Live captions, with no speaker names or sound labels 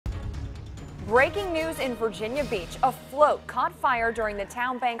Breaking news in Virginia Beach. A float caught fire during the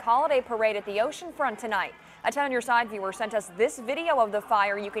Town Bank Holiday Parade at the Oceanfront tonight. A 10 on Your Side viewer sent us this video of the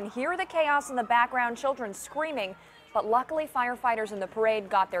fire. You can hear the chaos in the background, children screaming, but luckily firefighters in the parade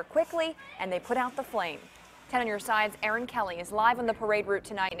got there quickly and they put out the flame. 10 on Your Side's Aaron Kelly is live on the parade route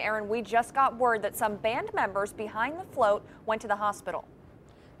tonight. And Aaron, we just got word that some band members behind the float went to the hospital.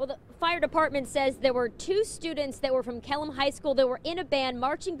 Well, the fire department says there were 2 students that were from Kellam High School that were in a band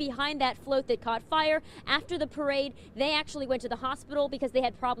marching behind that float that caught fire. After the parade, they actually went to the hospital because they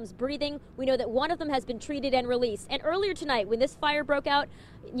had problems breathing. We know that one of them has been treated and released. And earlier tonight, when this fire broke out,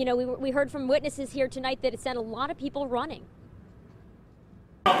 you know, we heard from witnesses here tonight that it sent a lot of people running.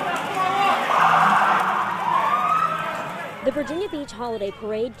 The Virginia Beach Holiday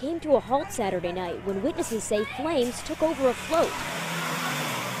Parade came to a halt Saturday night when witnesses say flames took over a float.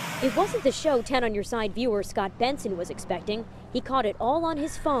 It wasn't the show 10 on Your Side viewer Scott Benson was expecting. He caught it all on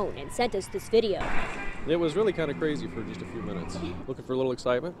his phone and sent us this video. It was really kind of crazy for just a few minutes, looking for a little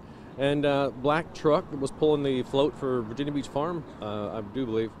excitement. And black truck that was pulling the float for Virginia Beach Farm, I do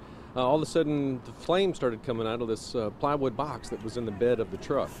believe, all of a sudden the flame started coming out of this plywood box that was in the bed of the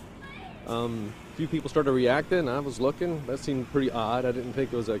truck. A few people started reacting. I was looking. That seemed pretty odd. I didn't think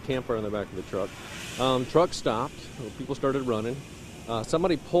there was a campfire in the back of the truck. Truck stopped. People started running.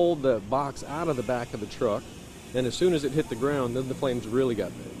 Somebody pulled the box out of the back of the truck, and as soon as it hit the ground, then the flames really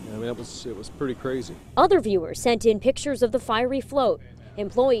got big. I mean, it was pretty crazy. Other viewers sent in pictures of the fiery float.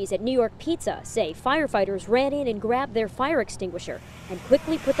 Employees at New York Pizza say firefighters ran in and grabbed their fire extinguisher and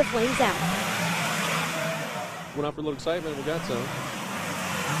quickly put the flames out. Went out for a little excitement. We got some.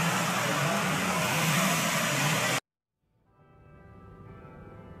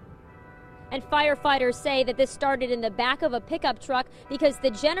 And firefighters say that this started in the back of a pickup truck because the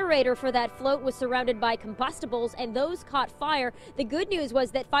generator for that float was surrounded by combustibles and those caught fire. The good news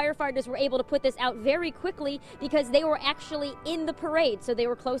was that firefighters were able to put this out very quickly because they were actually in the parade, so they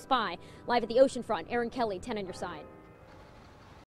were close by. Live at the Oceanfront, Aaron Kelly, 10 on Your Side.